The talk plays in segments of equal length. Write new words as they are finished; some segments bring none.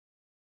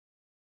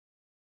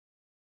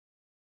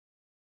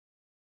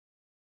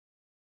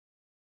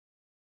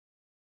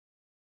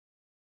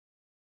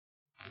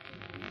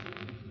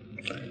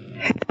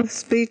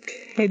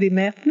speak Hedi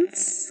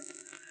Mertens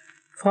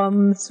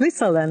from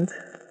Switzerland.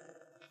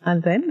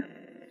 And then?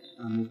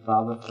 I met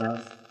Baba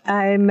first.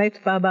 I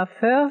met Baba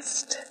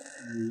first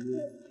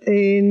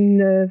in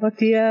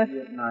what year?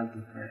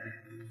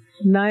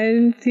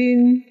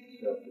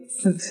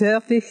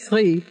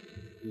 1933.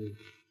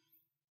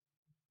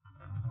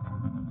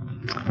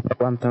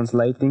 I'm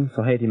translating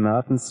for Hedi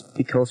Mertens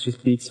because she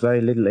speaks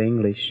very little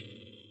English.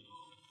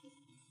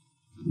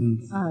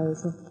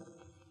 Also.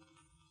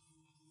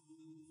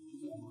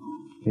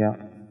 Ja.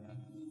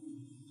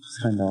 Das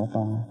könnte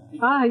anfangen.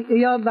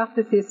 Ja,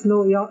 wartet jetzt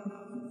noch, ja.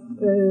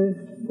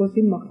 Wo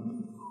sind wir?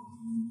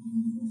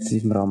 Das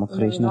ist im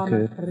Ramakrishna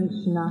gehört.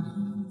 Ramakrishna.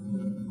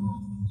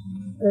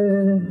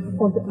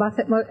 Und was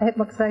hat man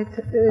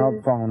gesagt?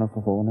 Fangen wir noch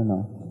von vorne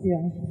an.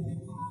 Ja.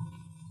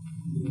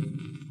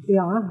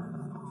 Ja.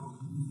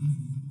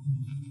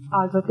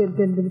 Also dann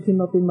sind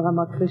wir beim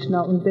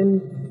Ramakrishna und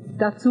dann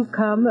dazu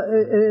kam,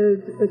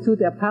 zu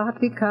der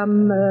Party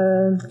kam...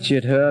 She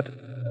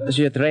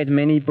had read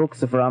many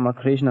books of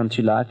Ramakrishna and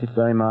she liked it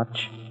very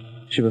much.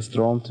 She was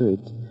drawn to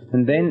it.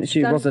 And then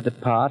she was at a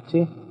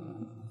party.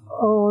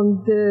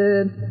 Und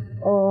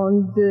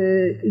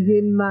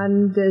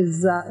jemand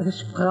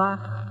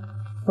sprach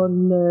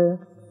von,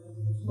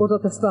 oder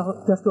das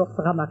Wort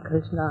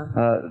Ramakrishna.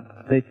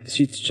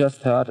 She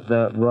just heard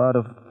the word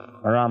of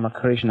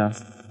Ramakrishna.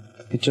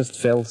 It just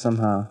fell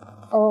somehow.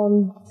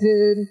 Und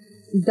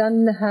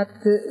dann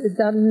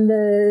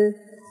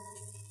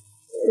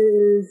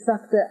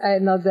sagte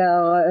einer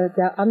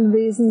der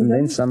Anwesenden, and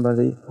then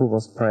somebody who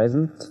was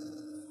present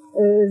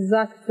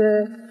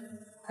sagte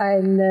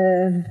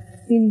ein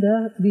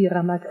Inder wie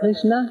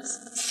Ramakrishna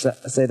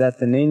said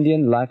that an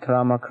Indian like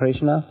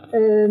Ramakrishna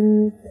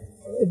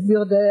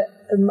würde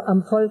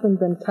am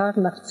folgenden Tag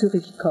nach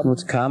Zürich kommen.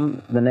 Would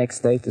come the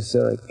next day to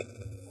Zurich.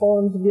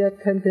 Und wir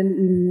könnten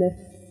ihn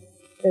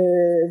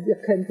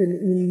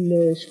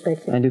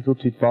sprechen. And it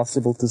would be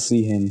possible to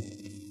see him.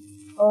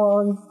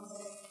 Und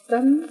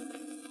dann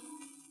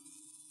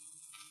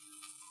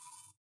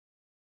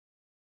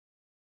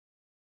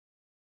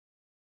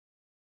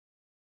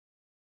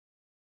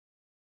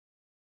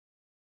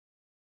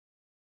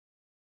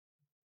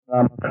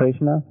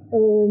Ramakrishna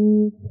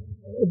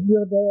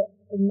würde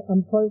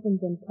am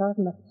folgenden Tag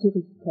nach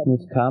Zürich kommen.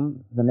 Would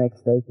come the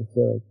next day to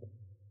Zurich.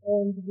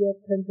 Und wir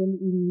könnten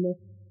ihn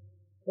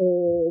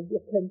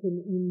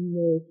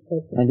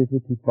sprechen. And it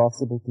would be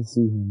possible to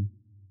see him.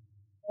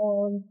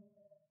 Und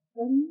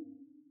dann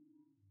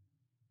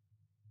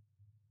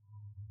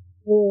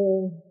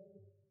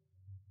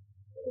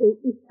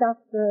ich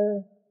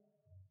dachte,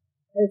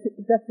 das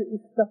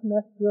ist doch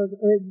merkwürdig,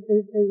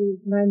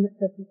 nein,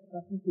 das ist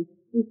doch nicht.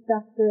 Ich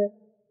dachte,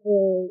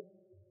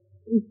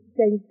 ich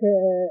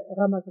denke,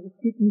 es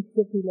gibt nicht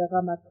so viele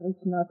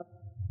Ramakrishnas,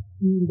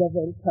 die in der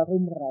Welt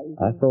herumreisen.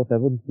 I thought there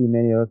wouldn't be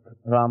many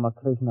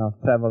Ramakrishnas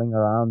traveling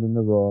around in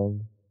the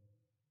world.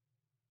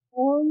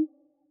 Und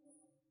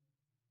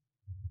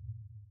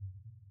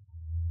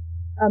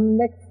am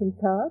nächsten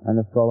Tag, And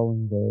the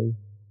following day,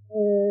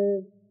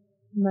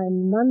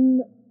 mein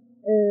Mann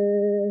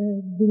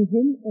ging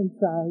hin und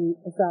sah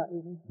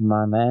ihn.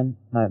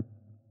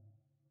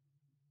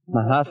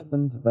 my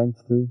husband went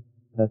to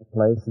that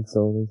place and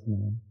saw this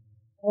man.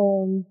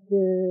 Und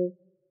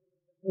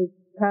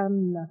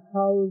kam nach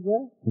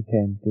Hause He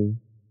came to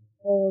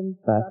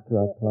und back to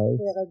our sagte,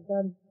 place. es wäre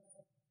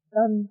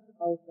ganz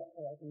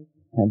außerordentlich.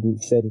 And he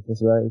said it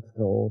was very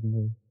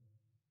extraordinary.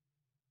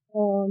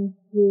 Und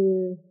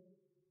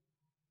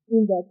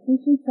in der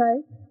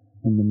Zwischenzeit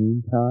In the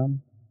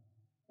meantime,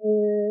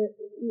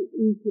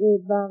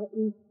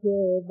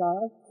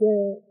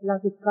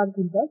 lag ich krank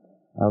im Bett.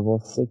 I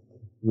was sick,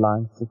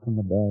 lying sick in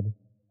the bed.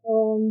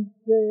 Und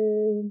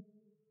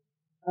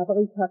aber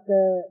ich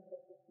hatte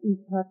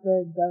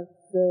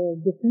das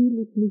Gefühl,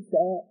 ich müsste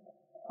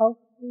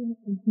aufstehen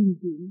und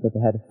hingehen. But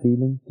I had a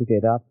feeling to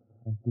get up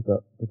and to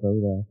go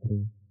there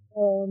too.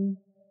 Und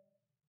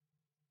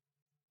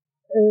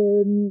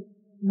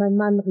mein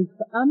Mann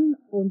rief an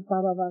und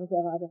Baba war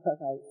gerade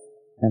verreist.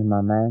 And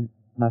my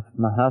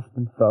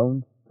husband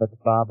phoned, but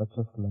Baba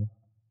just left.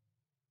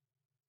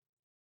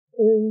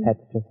 Had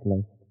just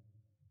left.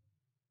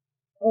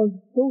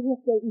 Und so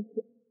hörte ich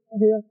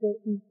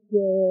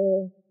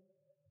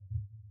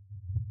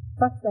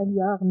fast ein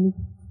Jahr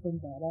nichts von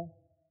Baba.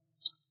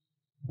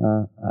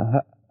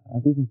 I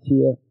didn't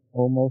hear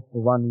almost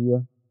for 1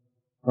 year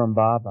from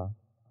Baba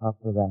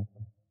after that.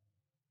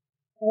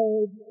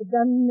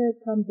 Dann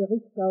kam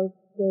Bericht aus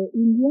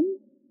Indien.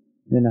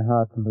 Then I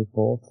heard some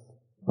reports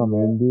from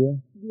India.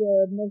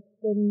 Wir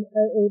möchten,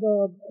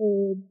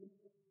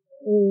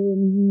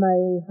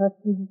 mein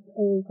Husband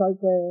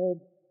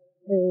sollte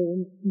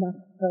nach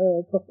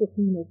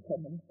Portofino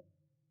kommen.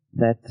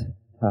 That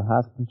her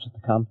husband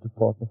should come to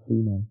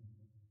Portofino.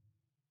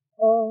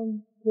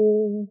 Und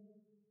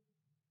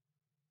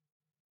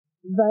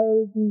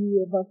weil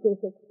die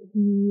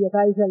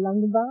Reise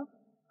lang war,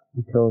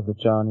 Because the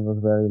journey was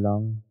very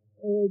long,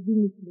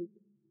 ging ich mit.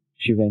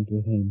 she went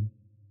with him.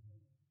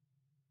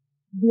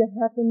 Wir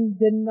hatten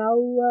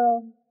genau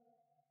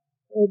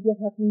Wir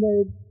hatten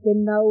eine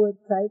genaue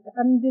Zeit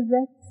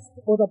angesetzt,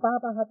 oder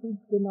Baba hat uns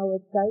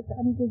genaue Zeit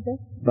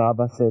angesetzt.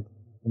 Baba said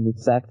an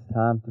exact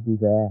time to be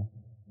there.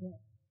 Ja.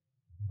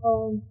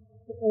 Und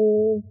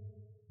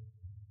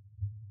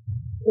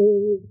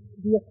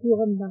wir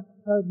fuhren nach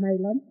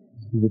Mailand.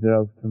 We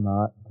drove to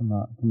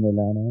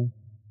Milano.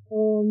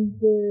 Und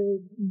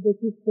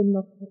besuchten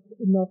noch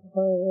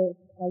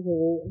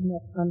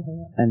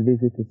Anhänger. And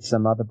visited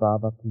some other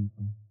Baba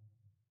people.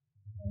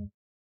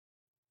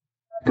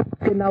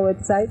 Genaue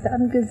Zeit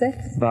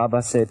angesetzt.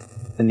 Baba said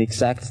an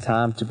exact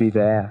time to be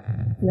there.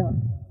 Ja.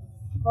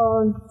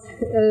 Und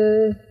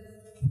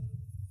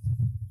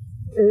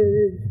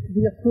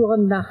wir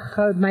fuhren nach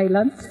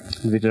Mailand.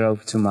 We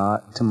drove to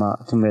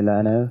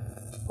Milano.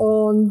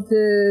 Und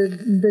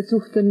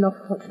besuchten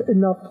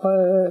noch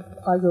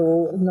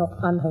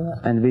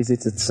Anhänger. And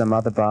visited some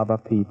other Baba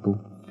people.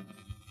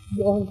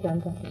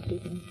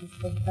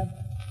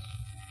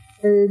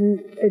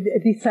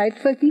 Die Zeit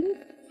verging.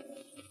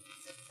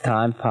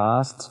 Time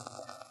passed.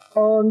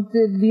 Und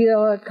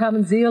wir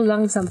kamen sehr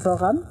langsam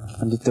voran.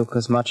 And it took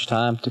us much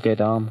time to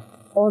get on.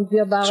 Und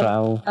wir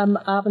waren am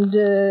Abend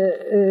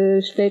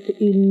spät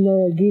in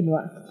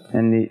Genua.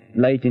 And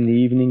late in the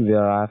evening we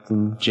arrived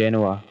in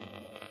Genoa.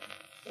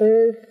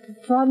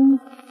 Von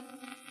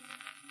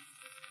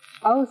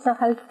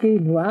außerhalb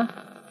Genua.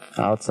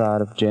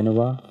 Outside of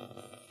Genoa.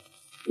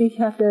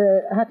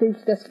 Hatte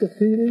ich das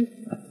Gefühl,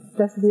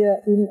 dass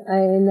wir in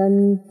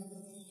einen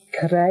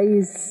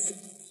Kreis,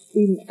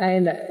 in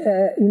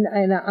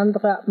eine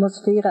andere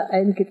Atmosphäre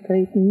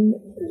eingetreten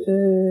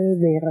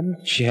wären.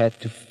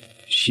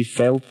 She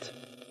felt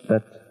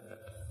that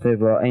they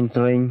were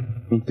entering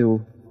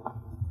into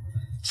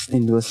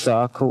a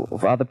circle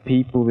of other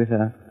people with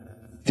a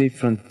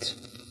different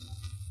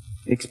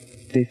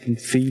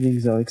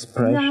feelings or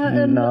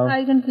expression. Ja,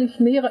 eigentlich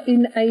mehr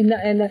in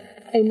eine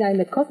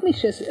andere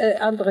kosmische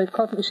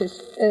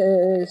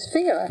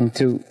Sphäre.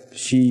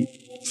 She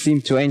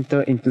seemed to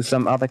enter into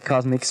some other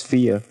cosmic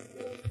sphere.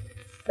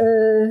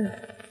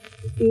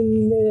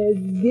 In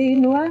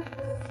Genua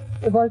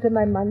wollte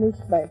mein Mann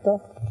nicht weiter.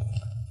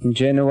 In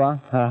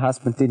Genoa, her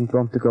husband didn't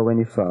want to go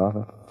any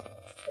further.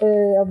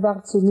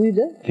 War zu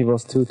müde. He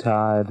was too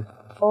tired.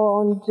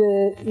 Und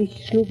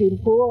ich schlug ihm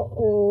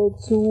vor,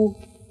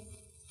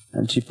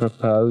 And she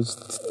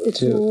proposed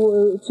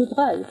zu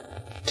drive.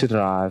 To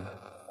drive.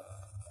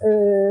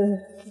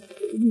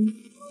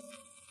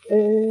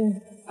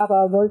 Aber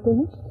er wollte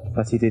nicht.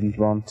 But he didn't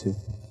want to.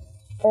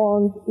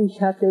 Und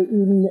ich hatte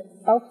ihn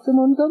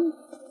aufzumuntern.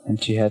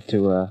 And she had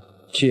to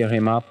cheer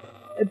him up.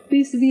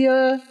 Bis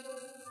wir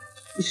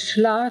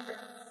Schlag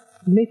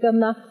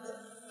Mitternacht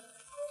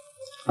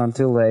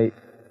until they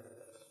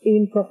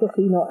in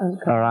Portofino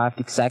ankamen. Arrived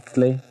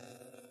exactly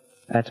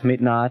at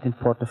midnight in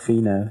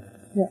Portofino.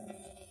 Ja.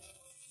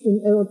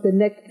 Und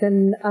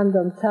den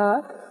anderen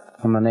Tag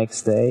on the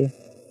next day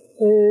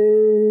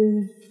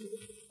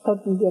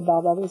konnten wir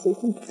Baba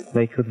besuchen.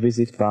 They could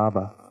visit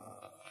Baba.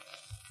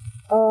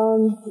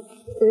 Und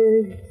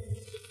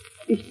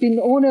ich bin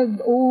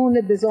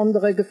ohne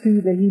besondere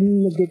Gefühle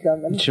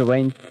hingegangen. She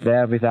went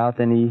there without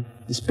any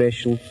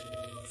special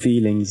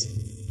feelings.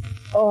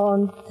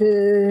 Und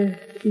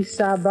ich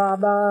sah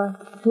Baba,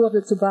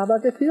 wurde zu Baba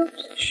geführt.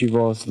 She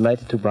was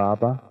led to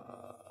Baba.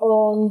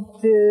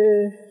 Und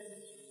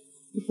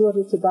ich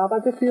wurde zu Baba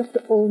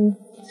geführt und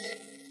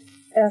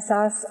er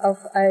saß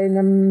auf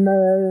einem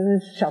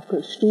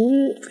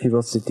Schaukelstuhl. He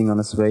was sitting on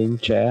a swaying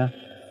chair.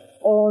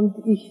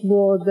 Und ich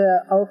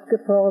wurde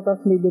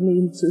aufgefordert, neben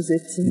ihm zu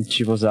sitzen. And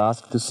she was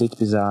asked to sit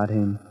beside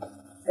him.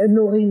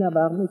 Norina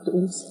war mit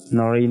uns.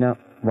 Norina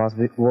was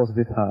with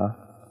her.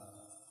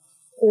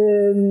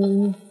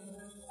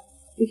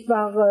 Ich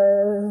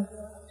war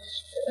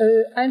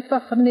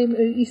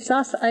ich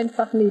saß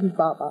einfach neben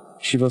Baba.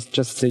 She was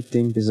just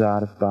sitting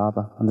beside of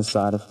Baba, on the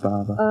side of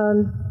Baba.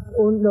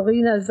 Und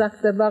Norina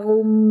sagte,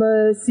 warum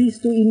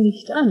siehst du ihn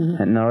nicht an?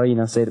 And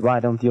Norina said, why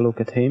don't you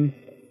look at him?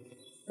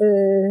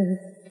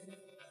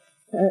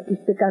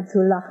 Ich begann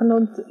zu lachen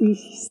und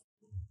ich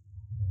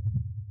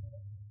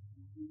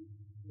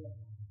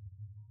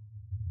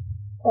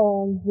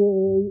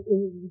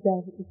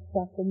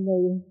sagte,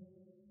 nee,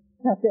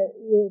 ich hatte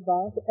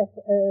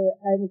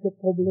einige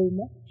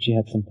Probleme. She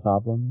had some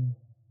problems.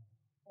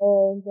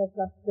 Und er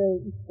sagte,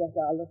 ich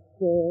werde alles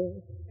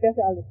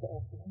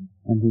ordnen.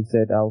 And he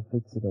said, I'll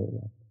fix it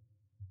all up.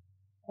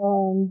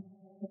 Und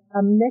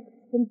am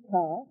nächsten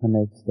Tag, the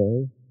next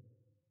day,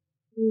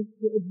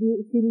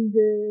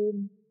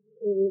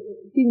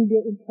 gingen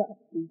wir uns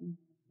verabschieden.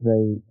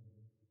 They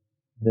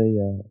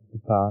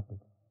departed.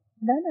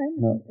 Nein,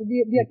 no,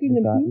 wir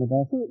gingen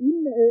zu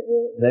ihm.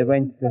 They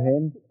went to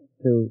him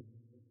to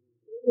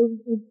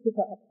uns zu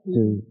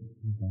verabschieden.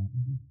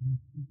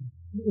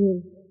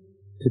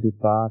 To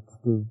depart,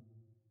 to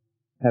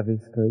have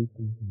his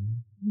greeting.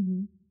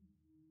 Mhm.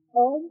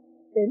 Und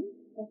then,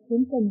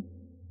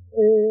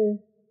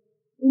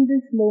 in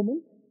this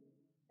moment,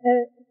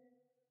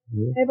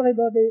 yes.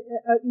 Everybody,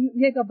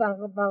 jeder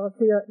war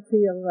sehr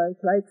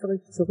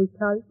schweizerisch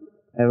zurückhaltend.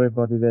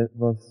 Everybody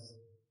was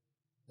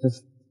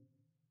just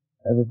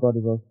everybody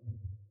was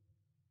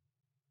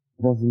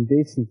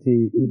indecent.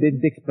 He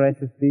didn't express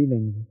his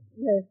feelings.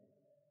 Yes.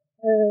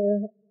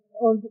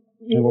 Und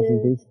He was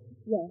indecent.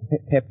 ja.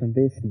 Kept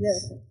indecent.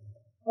 Yes.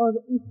 Und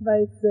ich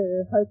weiß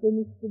heute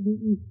nicht,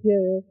 wie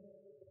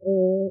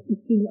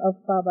ich ging auf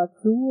Baba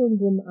zu und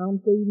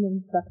umarmte ihn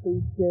und sagte,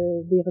 ich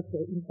wäre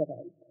für ihn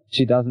bereit.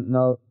 She doesn't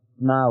know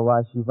now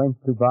why she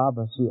went to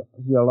Baba. She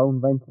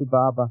alone went to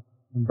Baba,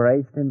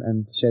 embraced him,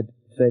 and said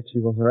she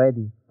was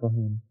ready for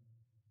him.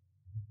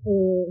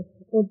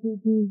 Und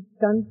die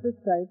ganze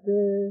Zeit,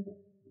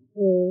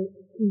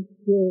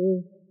 ich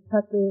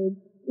hatte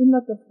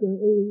immer das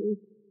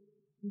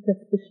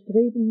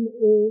Bestreben,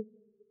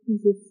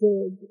 diese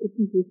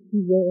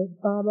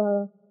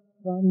Baba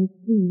war nicht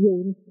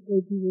Vision,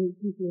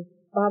 diese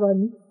Baba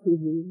nicht zu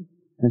sehen.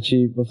 And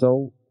she was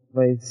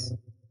always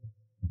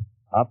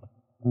up.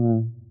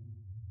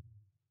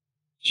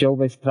 She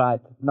always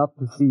tried not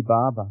to see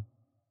Baba.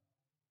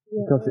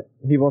 Ja, Because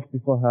he was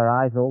before her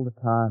eyes all the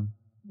time.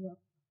 ja.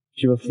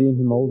 She was seeing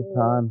him all the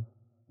time.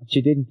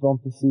 She didn't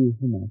want to see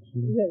him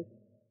actually. Yes.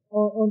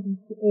 Und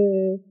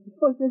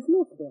ich wollte es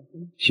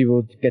loswerden. She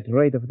would get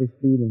rid of this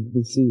feeling,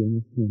 this seeing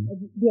of him.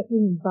 Wir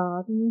gingen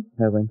baden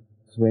I went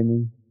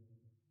swimming.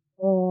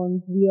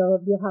 und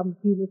wir haben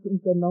vieles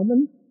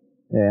unternommen.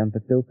 Yeah, and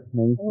they took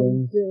many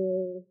Und things.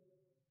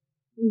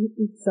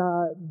 ich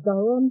sah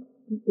dauernd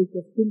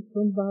das Bild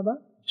von Baba.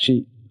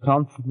 She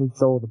constantly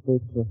saw the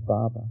picture of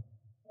Baba.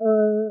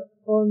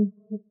 Und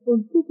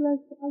zugleich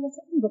alles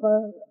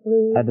andere.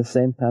 At the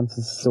same time,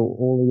 she saw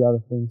all the other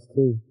things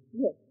too.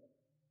 Yes.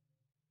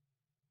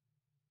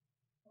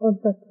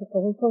 Und das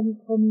auch von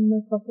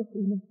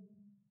Ihnen.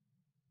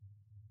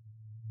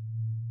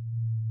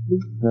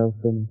 Well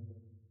finished.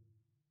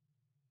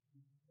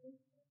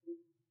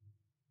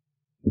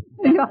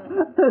 Ja.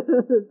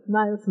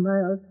 Smile,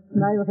 smile,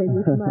 smile,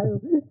 Hedi, smile.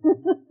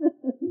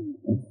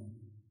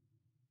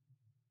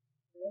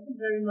 Thank you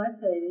very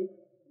much, Hedi.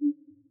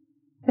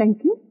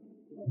 Thank you.